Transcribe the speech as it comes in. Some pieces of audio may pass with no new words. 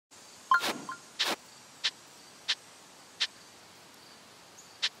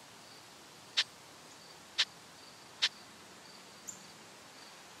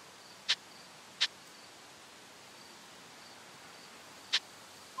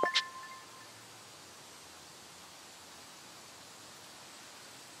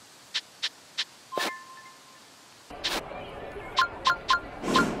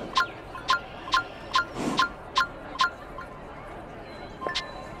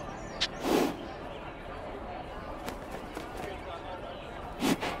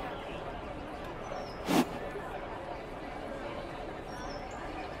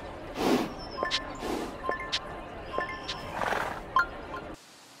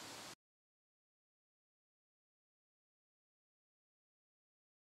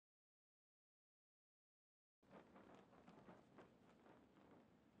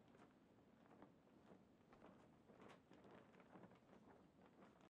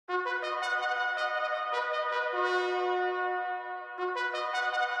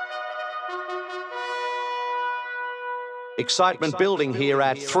Excitement building here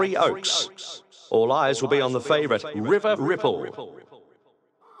at Three Oaks. All eyes will be on the favourite, River Ripple.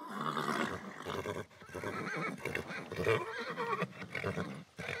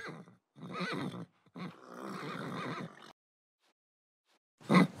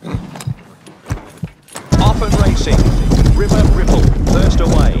 Off and racing, River Ripple, first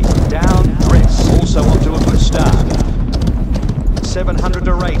away, down Dress, also off to a good start. 700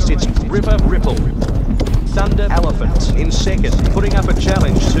 to race, it's River Ripple. Thunder Elephant in second, putting up a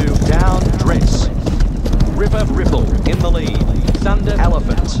challenge to Down Dress. River Ripple in the lead. Thunder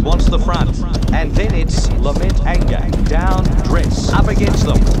Elephant wants the front. And then it's Lament Anger, Down Dress, up against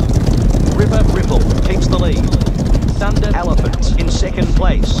them. River Ripple keeps the lead. Thunder Elephant in second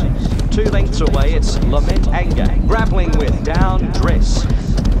place. 2 lengths away, it's Lament Anger, grappling with Down Dress.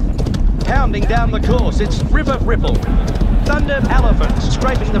 Pounding down the course, it's River Ripple. Thunder Elephant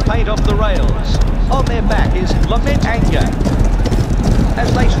scraping the paint off the rails. On their back is Lament Anger.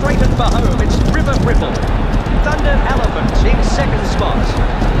 As they straighten for home, it's River Ripple. Thunder Elephant in second spot.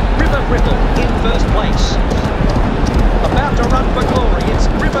 River Ripple in first place. About to run for glory, it's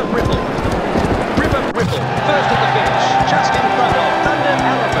River Ripple. River Ripple, first at the finish, just in front of Thunder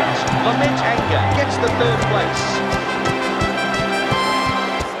Elephant. Lament Anger gets the third place.